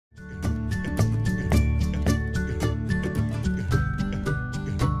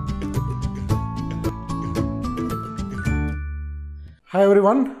Hi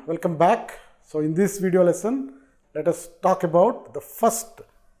everyone, welcome back. So in this video lesson, let us talk about the first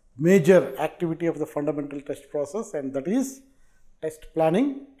major activity of the fundamental test process, and that is test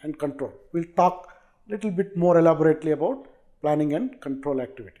planning and control. We'll talk a little bit more elaborately about planning and control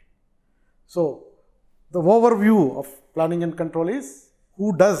activity. So the overview of planning and control is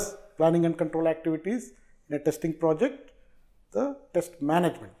who does planning and control activities in a testing project? The test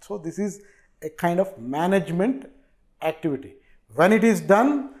management. So this is a kind of management activity. When it is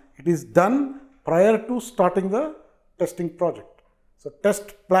done prior to starting the testing project. So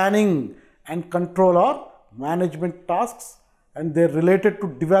test planning and control are management tasks, and they are related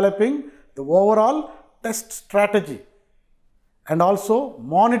to developing the overall test strategy and also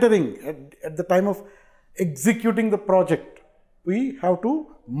monitoring at the time of executing the project. We have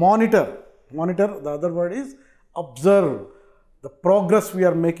to monitor, the other word is observe the progress we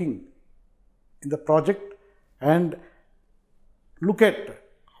are making in the project and look at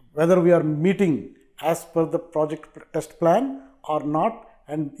whether we are meeting as per the project test plan or not,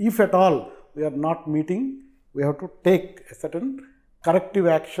 and if at all we are not meeting, we have to take certain corrective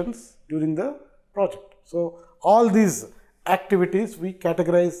actions during the project. So all these activities we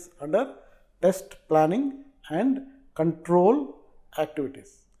categorize under test planning and control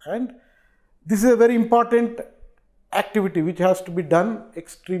activities, and this is a very important activity which has to be done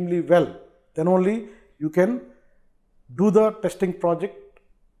extremely well. Then only you can do the testing project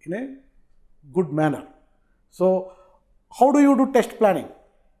in a good manner. So how do you do test planning?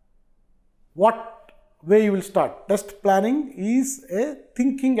 What way you will start? Test planning is a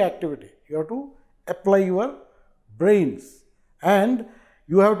thinking activity. You have to apply your brains, and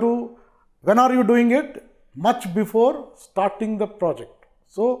you have to, when are you doing it? Much before starting the project.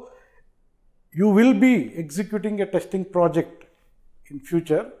 So you will be executing a testing project in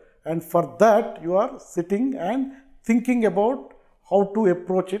future, and for that you are sitting and thinking about how to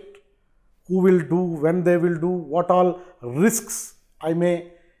approach it, who will do, when they will do, what all risks I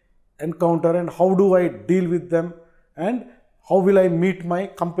may encounter and how do I deal with them, and how will I meet my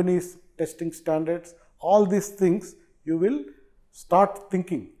company's testing standards. All these things you will start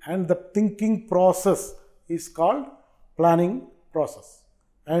thinking, and the thinking process is called planning process,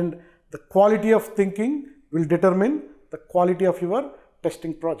 and the quality of thinking will determine the quality of your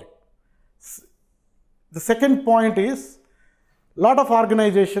testing project. The second point is, lot of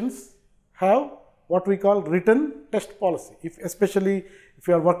organizations have what we call written test policy. Especially if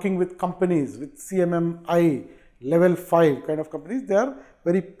you are working with companies with CMMI level 5 kind of companies, they are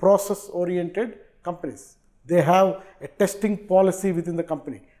very process oriented companies. They have a testing policy within the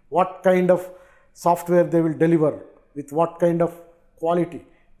company. What kind of software they will deliver, with what kind of quality.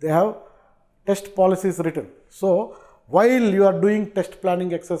 They have test policies written. So while you are doing test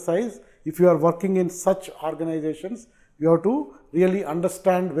planning exercise, if you are working in such organizations, you have to really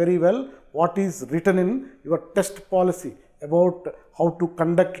understand very well what is written in your test policy about how to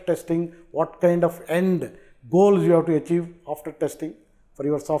conduct testing, what kind of end goals you have to achieve after testing for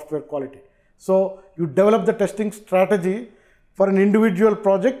your software quality. So you develop the testing strategy for an individual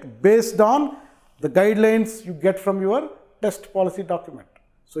project based on the guidelines you get from your test policy document.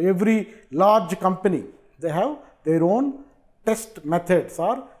 So every large company, they have their own test methods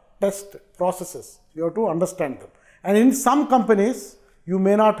or test processes. You have to understand them. And in some companies, you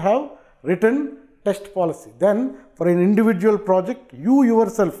may not have written test policy. Then for an individual project, you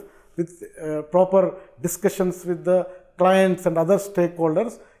yourself, with proper discussions with the clients and other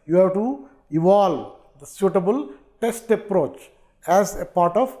stakeholders, you have to evolve the suitable test approach as a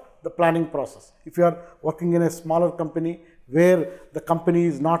part of the planning process. If you are working in a smaller company where the company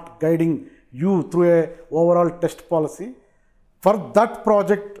is not guiding you through a overall test policy, for that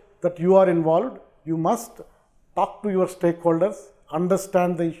project that you are involved, you must talk to your stakeholders,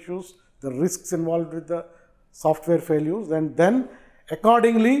 understand the issues, the risks involved with the software failures, and then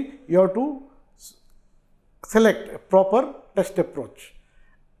accordingly you have to select a proper test approach.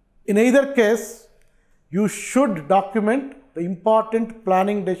 In either case, you should document the important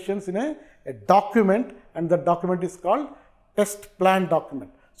planning decisions in a document, and the document is called test plan document.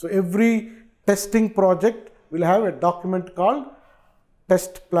 So every testing project will have a document called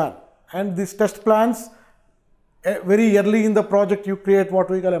test plan, and these test plans, very early in the project you create what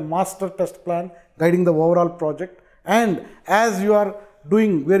we call a master test plan guiding the overall project, and as you are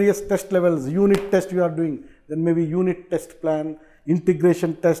doing various test levels, unit test you are doing, then maybe unit test plan,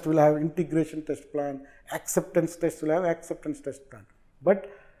 integration test will have integration test plan, acceptance test will have acceptance test plan. But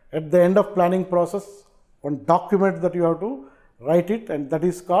at the end of planning process, one document that you have to write it, and that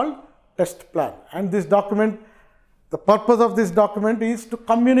is called test plan. And this document, the purpose of this document is to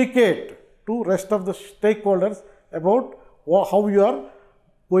communicate to rest of the stakeholders about how you are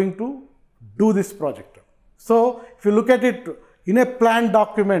going to do this project. So if you look at it in a plan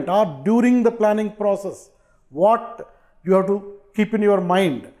document or during the planning process, what you have to keep in your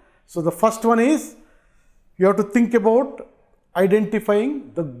mind. So the first one is you have to think about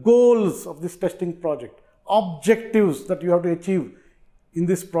identifying the goals of this testing project, objectives that you have to achieve in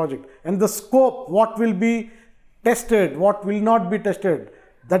this project, and the scope, what will be tested, what will not be tested.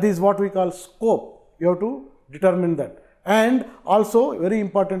 That is what we call scope. You have to determine that. And also, very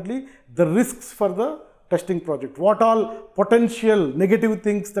importantly, the risks for the testing project. What all potential negative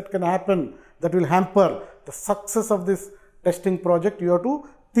things that can happen that will hamper the success of this testing project. You have to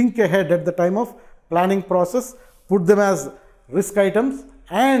think ahead at the time of planning process, put them as risk items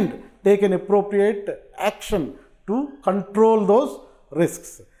and take an appropriate action to control those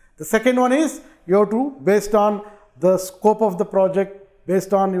risks. The second one is you have to, based on the scope of the project,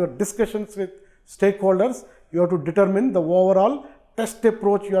 based on your discussions with stakeholders, you have to determine the overall test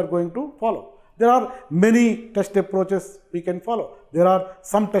approach you are going to follow. There are many test approaches we can follow. There are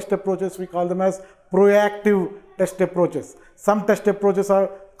some test approaches, we call them as proactive test approaches. Some test approaches are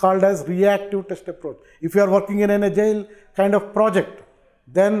called as reactive test approach. If you are working in an agile kind of project,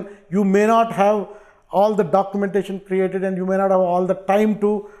 then you may not have all the documentation created and you may not have all the time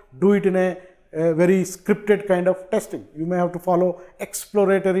to do it in a very scripted kind of testing. You may have to follow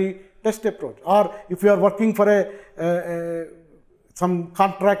exploratory test approach. Or if you are working for some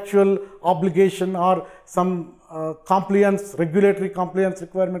contractual obligation or some compliance, regulatory compliance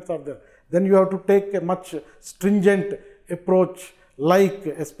requirements are there, then you have to take a much stringent approach like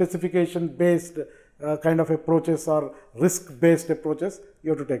a specification based kind of approaches or risk based approaches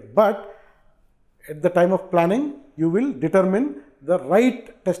you have to take. But at the time of planning, you will determine the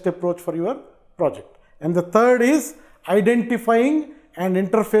right test approach for your project. And the third is identifying and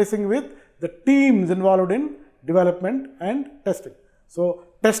interfacing with the teams involved in development and testing. So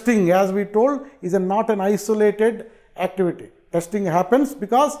testing, as we told, is not an isolated activity. Testing happens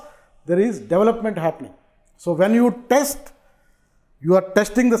because there is development happening. So when you test, you are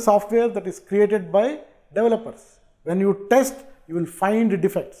testing the software that is created by developers. When you test, you will find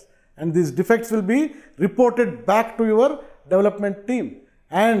defects, and these defects will be reported back to your development team.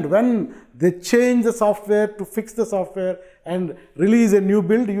 And when they change the software to fix the software and release a new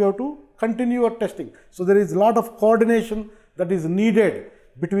build, you have to continue your testing. So there is a lot of coordination that is needed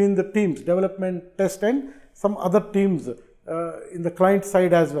between the teams, development, test, and some other teams in the client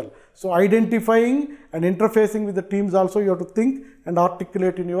side as well. So identifying and interfacing with the teams also you have to think and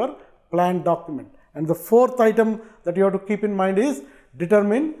articulate in your plan document. And the fourth item that you have to keep in mind is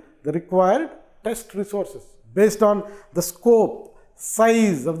determine the required test resources. Based on the scope,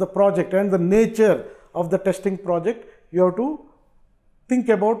 size of the project and the nature of the testing project, you have to think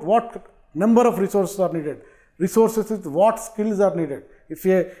about what number of resources are needed. Resources with what skills are needed. If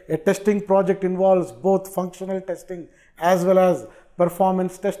a testing project involves both functional testing as well as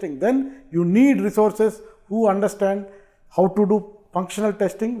performance testing, then you need resources who understand how to do functional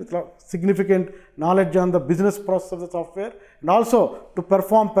testing with significant knowledge on the business process of the software, and also to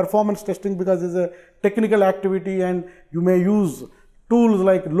perform performance testing because it's a technical activity and you may use tools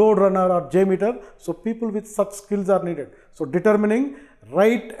like load runner or JMeter. So people with such skills are needed. So determining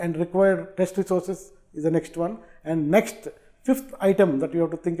right and required test resources is the next one. And next, fifth item that you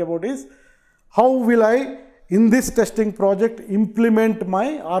have to think about is how will I in this testing project implement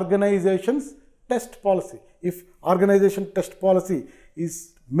my organization's test policy. If organization test policy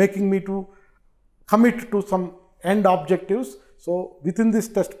is making me to commit to some end objectives, so within this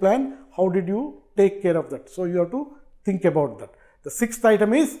test plan, how did you take care of that? So you have to think about that. The sixth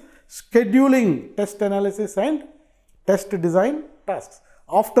item is scheduling test analysis and test design tasks.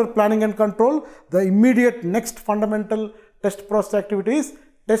 After planning and control, the immediate next fundamental test process activity is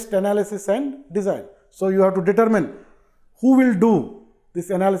test analysis and design. So you have to determine who will do this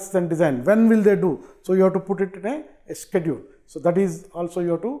analysis and design, when will they do. So you have to put it in a schedule. So that is also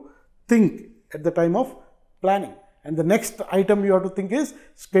you have to think at the time of planning. And the next item you have to think is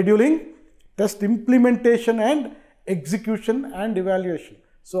scheduling, test implementation and execution and evaluation.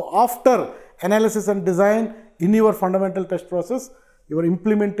 So after analysis and design in your fundamental test process, your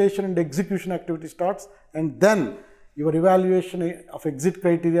implementation and execution activity starts, and then your evaluation of exit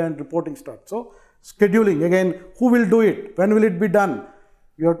criteria and reporting starts. So scheduling, again, who will do it, when will it be done,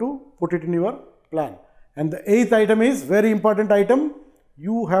 you have to put it in your plan. And the eighth item is very important item.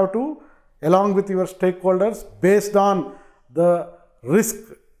 You have to, along with your stakeholders, based on the risk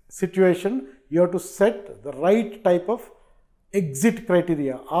situation, you have to set the right type of exit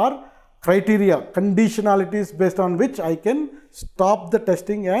criteria or criteria, conditionalities based on which I can stop the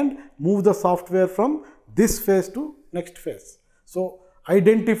testing and move the software from this phase to next phase. So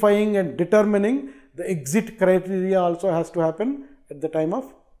identifying and determining the exit criteria also has to happen at the time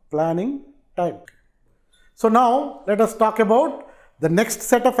of planning time. So now let us talk about the next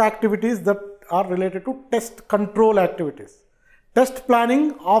set of activities that are related to test control activities. Test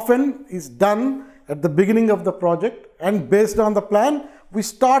planning often is done at the beginning of the project, and based on the plan, we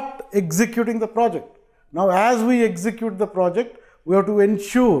start executing the project. Now, as we execute the project, we have to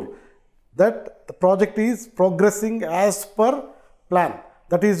ensure that the project is progressing as per plan.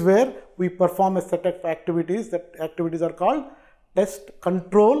 That is where we perform a set of activities. That activities are called test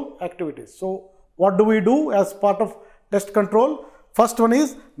control activities. So, what do we do as part of test control? First one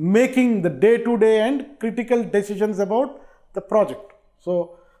is making the day-to-day and critical decisions about the project.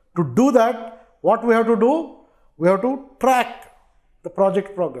 So, to do that, what we have to do? We have to track the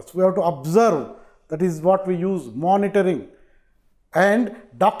project progress. We have to observe. That is what we use, monitoring and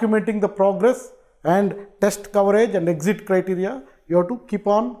documenting the progress and test coverage and exit criteria. You have to keep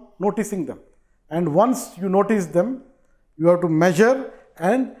on noticing them. And once you notice them, you have to measure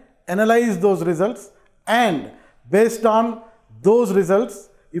and analyze those results, and based on those results,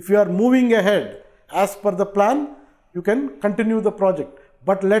 if you are moving ahead as per the plan, you can continue the project.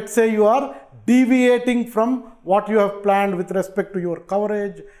 But let's say you are deviating from what you have planned with respect to your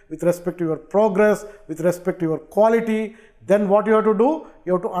coverage, with respect to your progress, with respect to your quality, then what you have to do?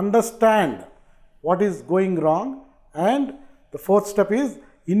 You have to understand what is going wrong, and the fourth step is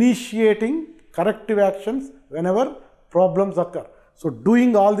initiating corrective actions whenever problems occur. So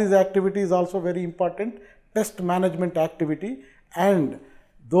doing all these activities is also very important test management activity, and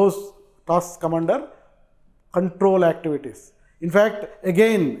those tasks come under control activities. In fact,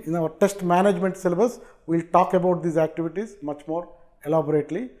 again, in our test management syllabus, we will talk about these activities much more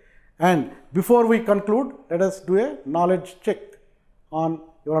elaborately. And before we conclude, let us do a knowledge check on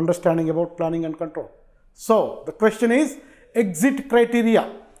your understanding about planning and control. So, the question is, exit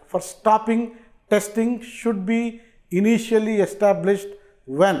criteria for stopping testing should be initially established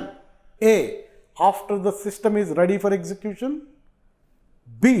when? A. After the system is ready for execution.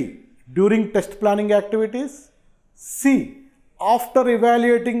 B. During test planning activities. C. After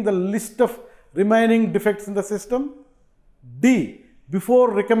evaluating the list of remaining defects in the system. D.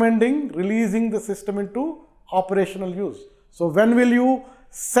 Before recommending releasing the system into operational use. So, when will you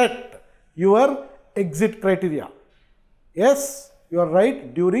set your exit criteria? Yes, you are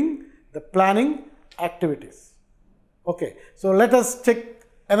right, during the planning activities. Okay, so let us check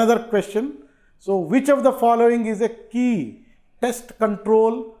another question. So, which of the following is a key test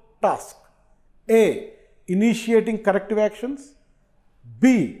control task? A. Initiating corrective actions.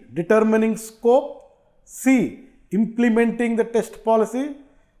 B. Determining scope. C. Implementing the test policy.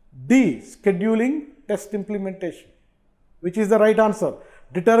 D. Scheduling test implementation. Which is the right answer?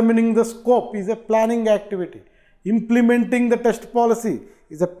 Determining the scope is a planning activity. Implementing the test policy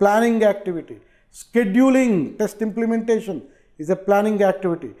is a planning activity. Scheduling test implementation is a planning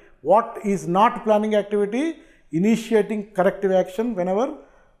activity. What is not planning activity? Initiating corrective action whenever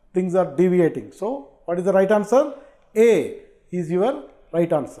things are deviating. So, what is the right answer? A is your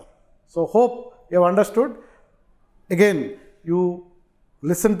right answer. So, hope you have understood. Again, you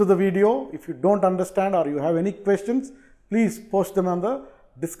listen to the video. If you don't understand or you have any questions, please post them on the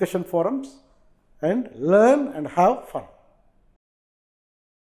discussion forums and learn and have fun.